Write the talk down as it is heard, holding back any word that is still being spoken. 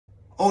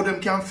how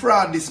them can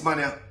fraud this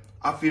money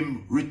of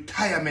him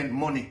retirement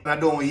money. I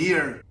don't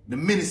hear the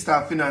Minister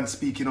of Finance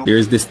speaking up.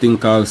 There's this thing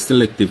called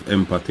selective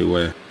empathy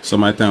where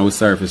sometimes we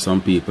serve for some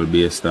people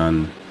based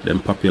on them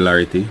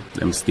popularity,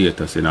 them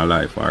status in our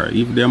life, or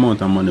even the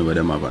amount of money where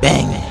them have.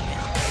 Bang!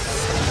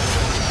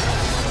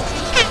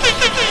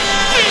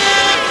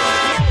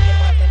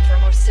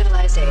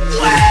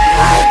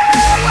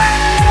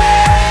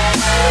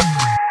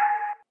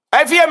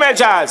 I fear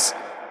Edjahz.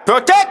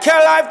 Protect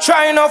your life,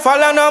 try not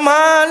follow no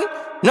man.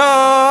 No.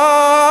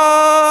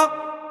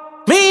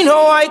 Me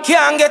know I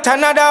can't get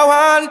another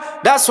one.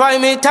 That's why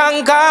me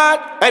thank God.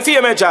 I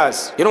fear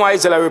Edjahz. You know why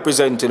I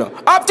represent, you know.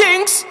 Up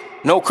things,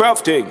 no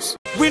craft things.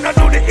 We not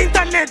do the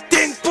internet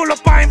thing. Pull up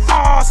I'm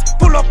ass.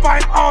 Pull up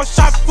I'm ass.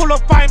 Shot pull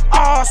up I'm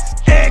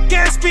ass.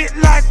 AK spit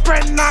like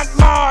pregnant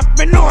mouth.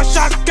 Me no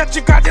shot catch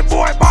you got the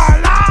boy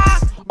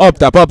ball. Up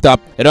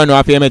top. You don't know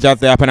if Edjahz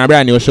there up on a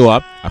brand new show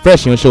up, a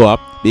fresh new show up.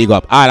 Big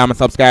up all of my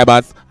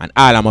subscribers and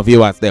all of my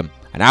viewers them.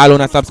 And all who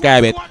not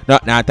subscribe it,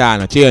 nothing at all,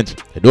 no change.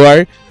 The door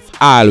is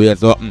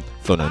always open,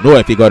 so no know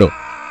if you go to.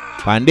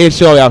 On this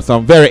show we have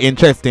some very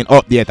interesting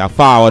update to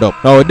forward up.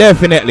 Now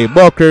definitely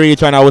Buckley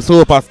reached one of our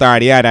superstar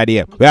the other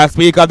day. We are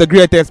speaking of the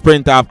greatest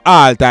sprinter of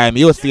all time,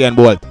 Usain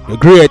Bolt. The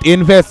great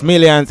invest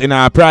millions in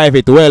our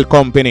private wealth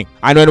company.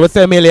 And when we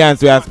say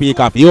millions we are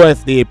speaking of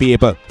USD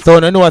people. So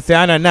no know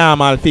say no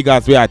normal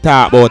figures we are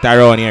talking about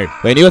around here.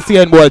 When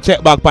Usain Bolt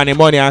check back on the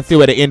money and see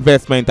where the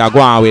investment are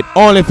going with,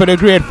 only for the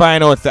great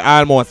finance to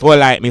almost all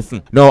like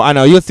missing. Now I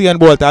know Usain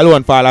Bolt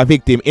alone fall a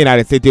victim in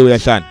the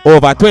situation.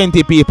 Over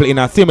 20 people in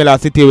a similar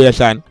situation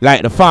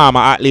like the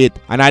farmer athlete,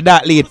 and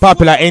that lead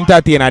popular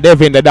entertainer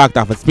Devin the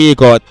Dakta for speak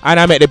out, and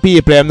I make the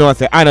people them know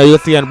say I know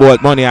Usain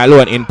Bolt money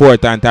alone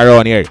important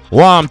around here.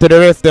 Warm to the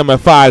rest of them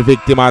fall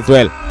victim as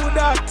well.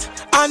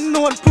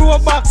 Unknown pro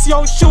box,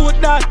 yo shoot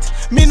that.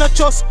 Me no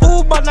trust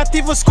Uber, not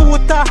even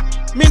scooter.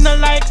 Me no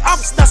like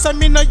apps, that's why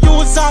me no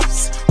use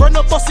apps. Run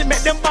up bus make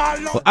them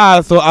ball out. We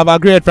also have a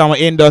great from our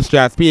industry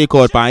speak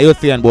out on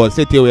Usain Bolt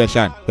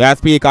situation. We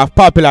speak of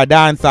popular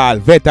dancehall,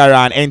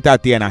 veteran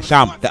entertainer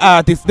Cham. The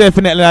artist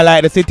definitely not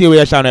like the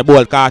situation where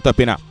Bolt caught up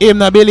in. Him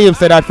no believe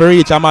say that for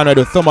reach a man will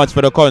do so much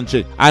for the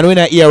country. And we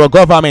not hear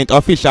government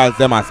officials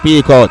them a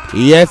speak out.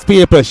 Yes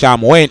people,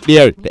 Cham went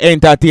there. The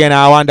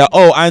entertainer wonder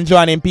how and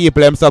joining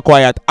people them so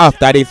quiet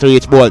after this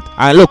reach Bolt.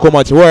 And look how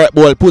much work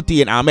Bolt put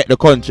in and make the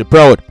country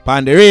proud.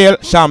 On the real,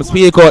 Cham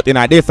speak out in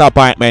a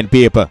disappointment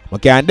people. We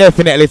can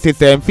definitely see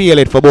them feel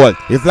it for Bolt.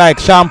 It's like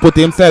Cham put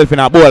himself in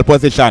a bold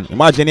position.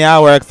 Imagine he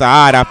works so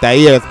hard after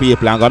years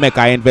people and go make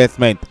an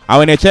investment. And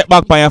when you check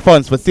back on your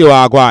funds for see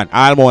what gone,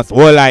 almost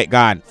whole like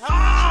gone.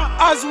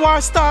 As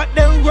war start,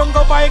 them run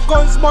go buy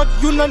guns, but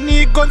you no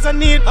need guns, I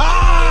need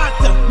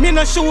heart. Me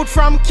no shoot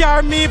from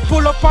car, me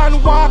pull up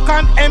and walk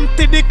and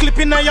empty the clip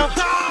in your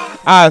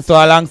Also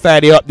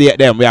alongside the update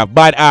them, we have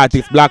bad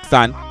artist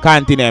Blacksan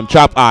continue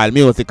trap all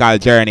musical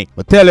journey.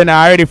 But telling you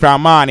already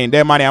from morning,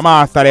 them and them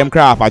master them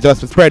craft just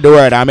to spread the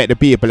word and make the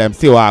people them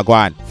see what go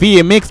on.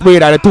 Feel mixed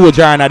breed of the two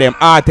genre them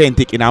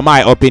authentic in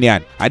my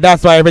opinion. And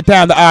that's why every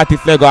time the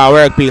artist they go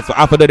a workpiece, so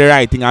after do the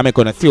right thing and make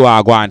gonna see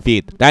what go on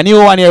feet. The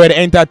new one here where the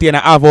entertainer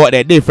have out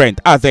there different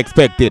as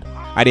expected.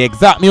 And the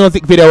exact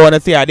music video I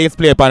wanna see a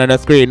display on the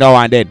screen now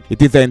and then.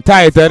 It is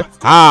entitled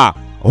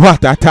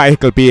What a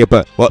title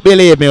people. But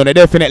believe me, you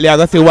definitely have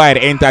to see why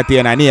the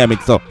entertainer name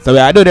it so. So we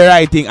are do the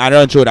right thing and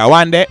run through that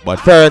one day. But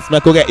first, we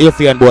could get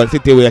Usain Bolt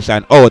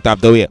situation out of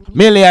the way.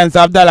 Millions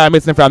of dollars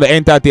missing from the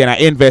entertainer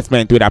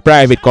investment with a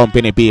private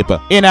company people.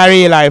 In a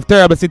real life,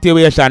 terrible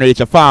situation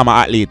reach a farmer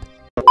athlete.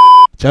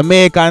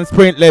 Jamaican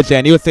sprint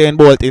legend Usain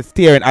Bolt is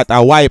staring at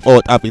a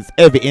wipeout of his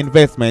heavy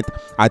investment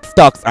at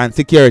Stocks and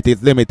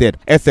Securities Limited,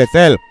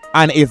 SSL.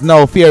 And is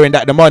now fearing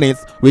that the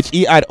monies which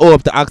he had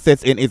hoped to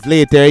access in his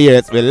later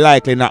years will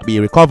likely not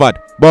be recovered.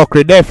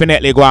 Buckley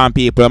definitely go on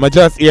people. I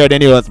just hear the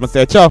news. I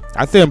say, cho,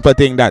 a simple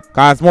thing that.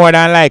 Cause more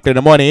than likely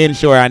the money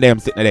insured and them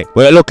sitting there.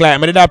 But it look like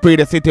I did not pre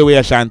the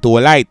situation too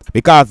light.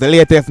 Because the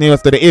latest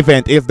news to the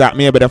event is that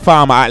maybe the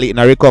farmer athlete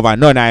not recover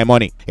none of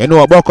money. You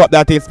know buck up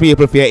that is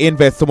people for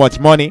invest so much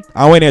money.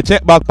 And when you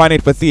check back on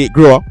it for see it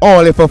grow,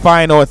 only for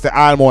find out it's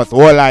almost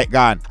all like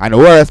gone. And the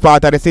worst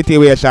part of the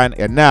situation,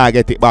 you now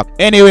get it back.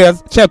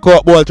 Anyways, check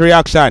out Bolt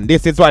reaction.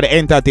 This is what the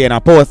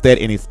entertainer posted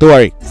in his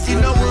story.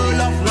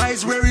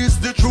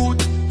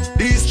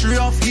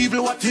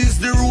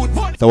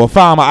 So a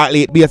farmer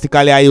athlete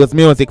basically I use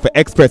music for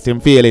expressing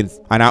feelings.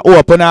 And I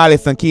open and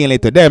listen keenly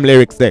to them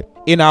lyrics there.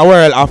 In a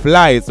world of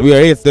lies,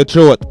 where is the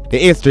truth? The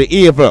history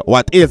evil,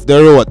 what is the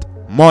root?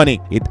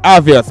 Money. It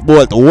obvious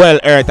Bolt well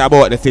hurt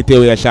about the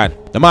situation.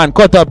 The man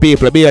cut up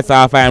people based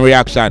off his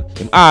reaction.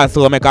 He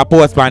also make a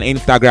post on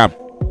Instagram.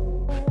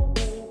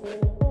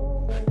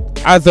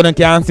 As you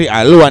can see,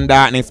 alone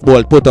darkness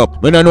Bolt put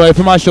up. We don't know if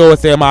him a show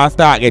say him a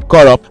start get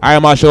corrupt or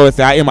him a show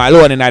say him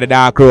alone in the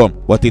dark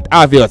room. But it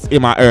obvious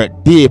him a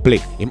hurt deeply.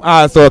 Him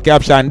also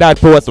captioned that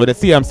post with the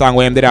same song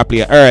when him did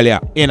play earlier.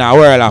 In a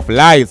world of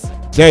lies.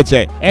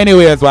 JJ.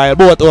 Anyways, while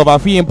both over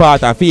theme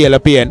part and feel the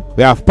pain,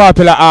 we have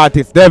popular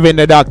artist Devin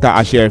the Dakta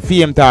a share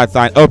theme thoughts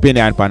and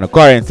opinion on the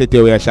current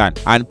situation.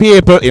 And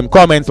people in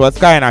comments was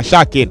kinda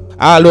shocking.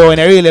 Although when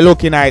I really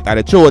looking at it,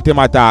 the truth him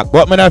attack,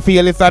 but me not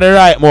feel it's at the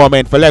right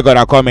moment for Lego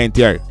to comment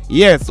here.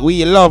 Yes,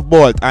 we love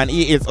Bolt and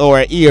he is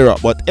our hero,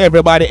 but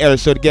everybody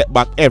else should get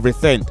back every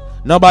cent.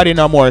 Nobody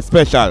no more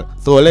special,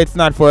 so let's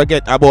not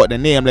forget about the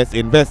nameless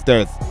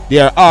investors. They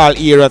are all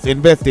heroes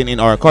investing in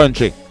our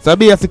country. So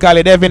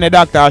basically, Devin the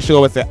Dakta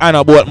show us say, I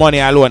know about money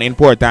alone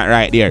important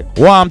right there.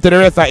 Warm to the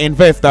rest of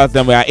investors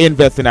them we are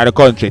investing in the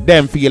country,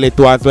 them feel it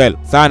too as well.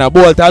 So I know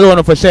Bolt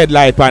alone for shed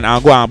light on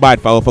and go on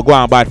bad for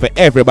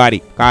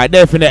everybody. Cause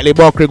definitely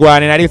Buckry go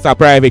on in this a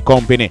private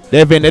company.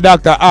 Devin the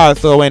Dakta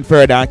also went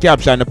further and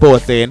captioned the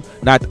post saying,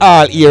 not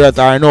all heroes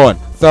are known.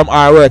 Some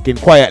are working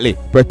quietly,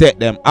 protect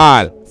them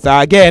all. So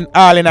again,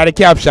 all in the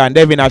caption,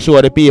 Devin show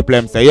the people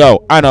them say,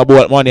 yo, I know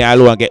about money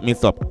alone get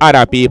mixed up.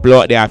 Other people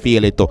out there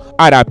feel it too.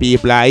 Other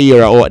people are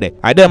hero out there.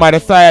 And them are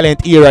the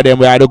silent hero them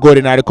where the good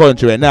in the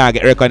country and now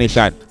get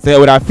recognition. So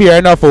with a fear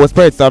enough to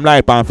spread some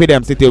light on for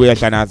them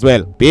situation as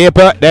well.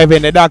 People,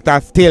 Devin the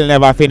Dakta still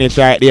never finished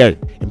right there.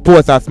 He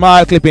post a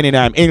small clipping in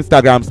his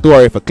Instagram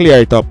story for clear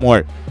it up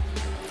more.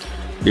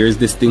 There is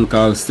this thing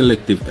called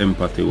selective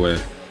empathy where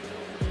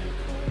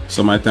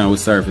sometimes we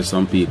surface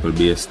some people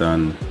based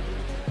on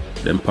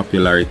them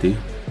popularity,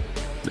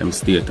 them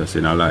status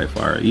in our life,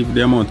 or even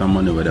the amount of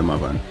money where them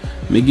have. And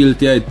me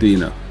guilty of it too, you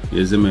know.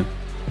 You see me?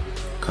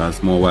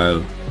 Cause more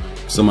while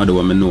somebody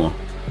who me know,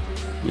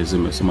 you see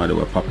me, somebody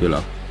who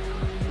popular.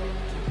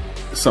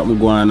 Something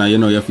go on and you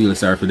know you feel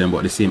sorry for them,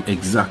 but the same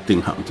exact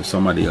thing happened to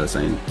somebody else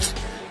and you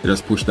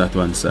just push that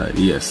one side.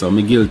 Yes, so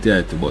me guilty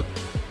of it, but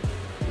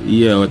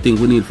yeah, I think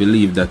we need to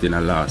leave that in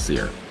the last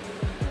year.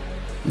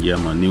 Yeah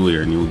man, new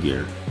year, new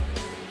gear.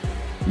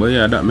 But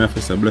yeah, that me have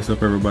to say bless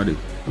up everybody.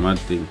 Mad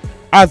thing.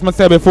 As I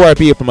said before,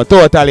 people, I'm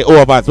totally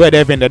over where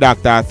Devin the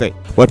Dakta say.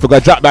 But if we go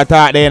drop that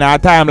thought there in a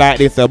time like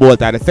this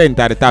about at the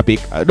center of the topic,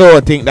 I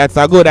don't think that's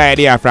a good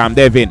idea from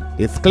Devin.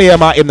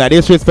 Disclaimer, him not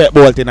disrespect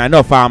Bolt in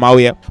no farm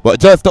away. But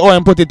just to how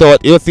him put it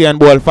out, Usain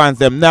Bolt fans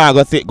them now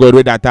go sit good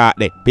with that thought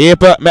there.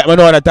 People, make me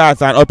know the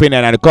thoughts and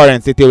opinion on the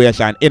current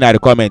situation in the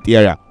comment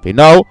area. For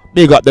now,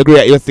 big up the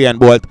great Usain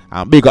Bolt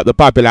and big up the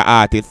popular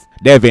artist,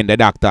 Devin the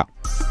Dakta.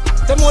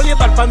 Them only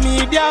bad for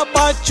media,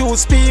 but you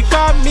speak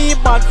on me.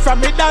 Bad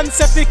from me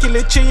dance, if you kill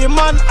a tree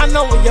man. I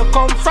know where you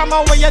come from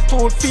and where your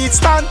 2 feet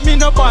stand. Me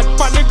no bad,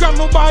 pan the gram,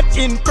 bad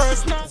in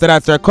person. So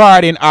that's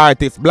recording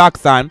artist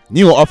Blacksan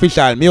new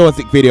official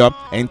music video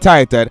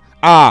entitled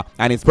ARRRRR,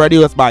 and it's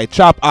produced by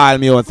Cham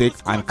Music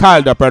and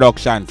Calder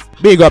Productions.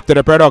 Big up to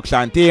the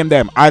production team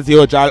them, as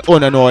usual,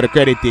 know the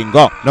credit thing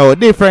go. Now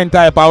different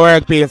type of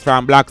workplace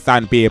from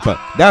Blacksan people.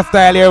 That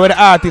style here with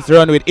the artist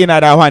run with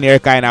another one here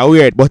kinda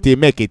weird, but he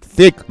make it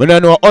sick. We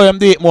don't know how him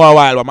do it more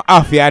while, but I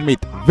have to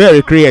admit,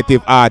 very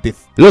creative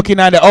artist. Looking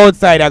on the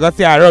outside, I go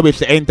see a rubbish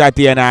to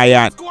entertain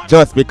Ian,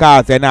 just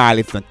because they not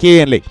listen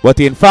keenly. But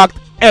in fact,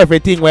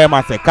 everything where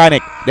must say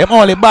connect. Them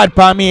only bad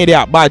per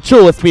media, bad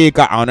show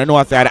speaker, and I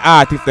know say the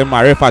artist them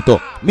I refer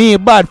to. Me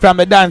bad from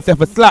the dance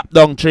for slap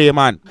down tree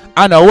man.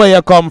 I know where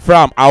you come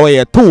from and where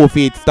your 2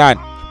 feet stand.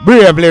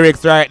 Brave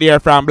lyrics right there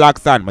from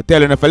Blacksan. I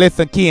tell you if you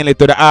listen keenly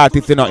to the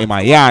artist, you know, in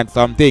my yarn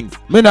some things.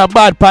 Me not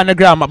bad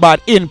panogram,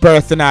 but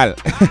impersonal.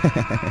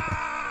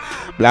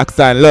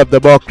 Blacksan love the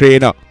Buckry, you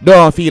know.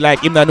 Don't feel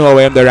like him don't know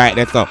where him the right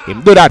that's up.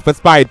 Him do that for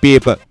spite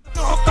people.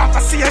 No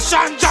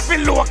conversation,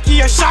 dropping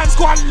locations.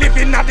 Go and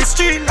living at the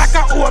street like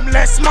a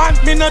homeless man.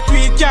 Me not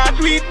tweet, can't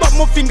do it, but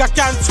my finger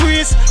can't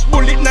squeeze.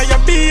 Bullet na your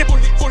beep,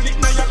 bullet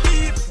na your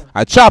beep.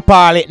 I chop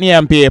all it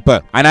name people.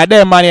 And I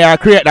them money I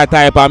create that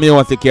type of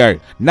music here.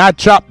 Not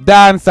chop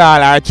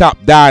dancehall or chop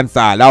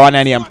dancehall. That one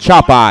name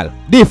chop all.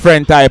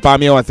 Different type of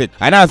music.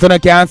 And as you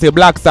can see,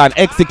 Blacksan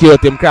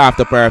execute him craft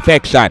to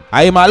perfection.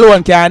 And him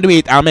alone can do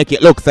it and make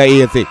it look so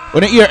easy.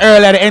 When you hear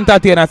earlier the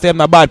entertainer say him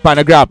not bad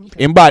panogram,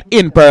 him bad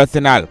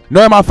impersonal.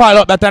 No him a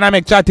follow up that and I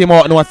make chat him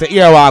out and say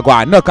here we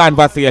go, no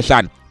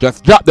conversation.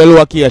 Just drop the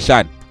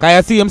location. Can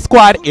you see him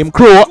squad, him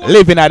crew,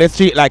 living at the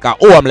street like a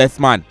homeless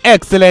man.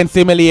 Excellent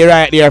simile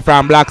right there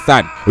from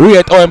Blacksan.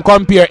 Rate how him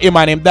compare him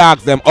and him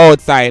dogs them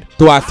outside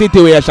to a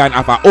situation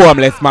of a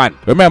homeless man.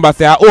 Remember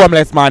say a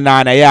homeless man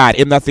na in a yard,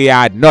 him not say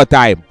yard, no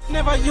time.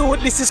 Never you,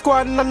 this is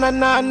squad na na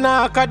na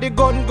na. Cause the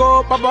gun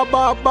go ba ba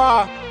ba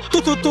ba.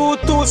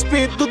 2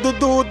 speed,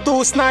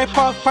 do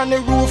sniper on the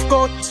roof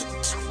go.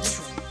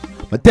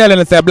 I'm telling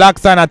you, say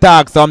Blacksan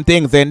attack some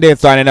things in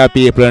this one, you know,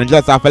 people, and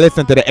just have to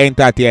listen to the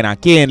entertainer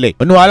keenly.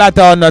 I know a lot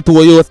of not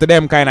too used to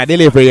them kind of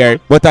delivery here,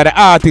 but at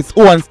the artist's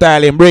own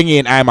style in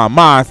bringing, I'm a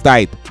master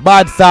it.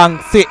 Bad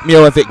song, sick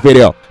music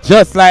video.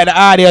 Just like the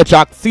audio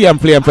track, same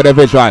flame for the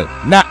visual.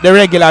 Not the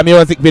regular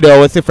music video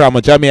we see from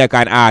a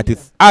Jamaican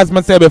artist. As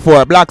I said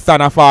before,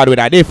 Blacksan afford with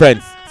a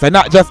difference. So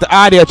not just the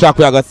audio track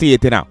we are going to see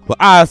it now, but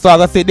also I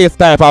going to see this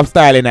type of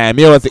style in a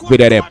music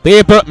video them.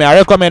 People, I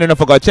recommend you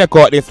to go check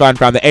out this one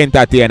from the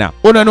entertainer.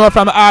 You don't know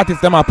from the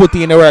artist them are put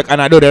in the work and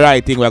I do the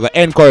right thing, we are going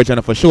to encourage you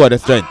to show the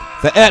strength.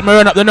 So help me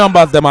run up the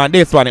numbers them on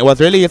this one. It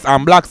was released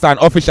on Blacksan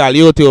official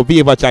YouTube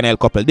Viva channel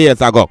couple days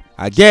ago.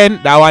 Again,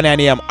 that one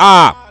name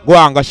go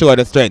and go show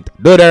the strength.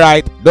 Do the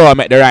right, don't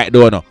make the right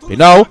do no. You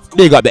know,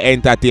 big up the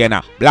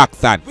entertainer,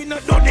 Blacksan. We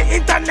not do the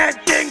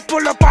internet thing,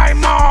 pull up by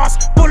mouse,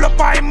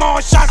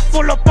 shot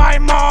full up by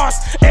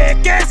mouse.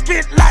 AK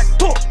spit like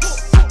two.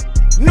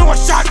 No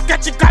shot,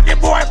 catch you got the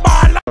boy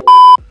ball.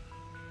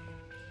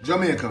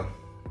 Jamaica,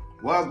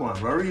 what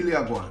going? What really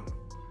are going?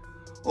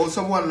 Or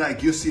someone like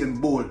Usain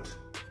Bolt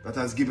that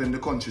has given the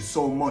country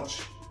so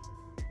much,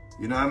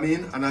 you know what I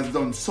mean? And has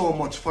done so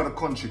much for the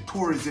country,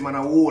 tourism and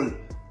a whole,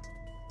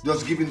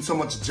 just giving so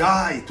much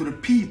joy to the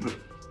people.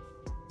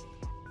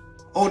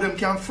 How them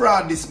can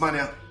fraud this money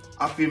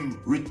of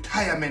him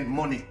retirement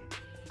money?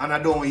 And I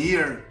don't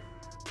hear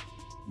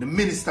the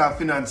Minister of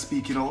Finance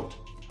speaking out.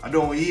 I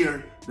don't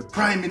hear the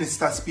Prime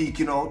Minister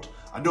speaking out.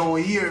 I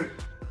don't hear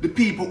the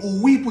people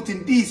who we put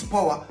in this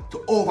power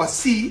to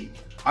oversee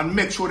and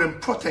make sure them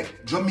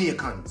protect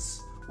Jamaicans.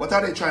 What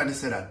are they trying to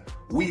say that?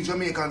 We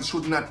Jamaicans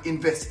should not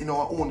invest in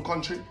our own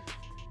country?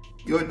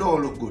 You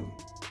don't look good.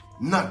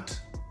 Not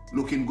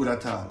looking good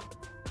at all.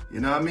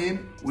 You know what I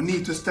mean? We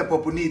need to step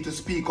up, we need to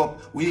speak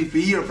up, we need to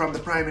hear from the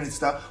Prime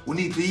Minister, we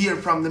need to hear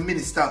from the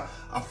Minister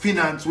of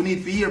Finance, we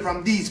need to hear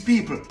from these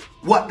people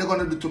what they're going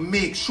to do to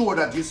make sure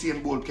that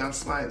Usain Bolt can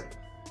smile.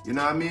 You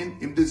know what I mean?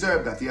 He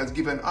deserves that. He has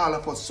given all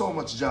of us so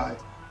much joy.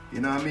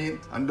 You know what I mean?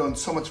 And done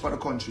so much for the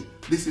country.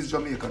 This is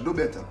Jamaica. Do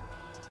better.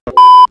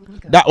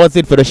 That was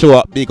it for the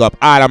show. Big up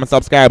all of my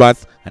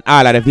subscribers and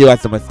all of the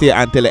viewers who stay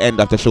until the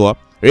end of the show.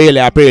 Really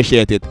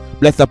appreciate it.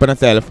 Bless up on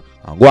yourself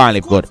and go and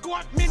live good.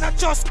 Me not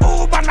just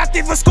Uber, not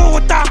even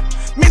scooter.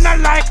 Me not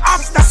like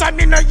apps, that's why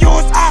me not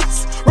use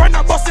apps. Run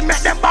a bus and make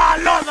them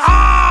ball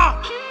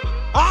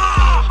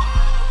on.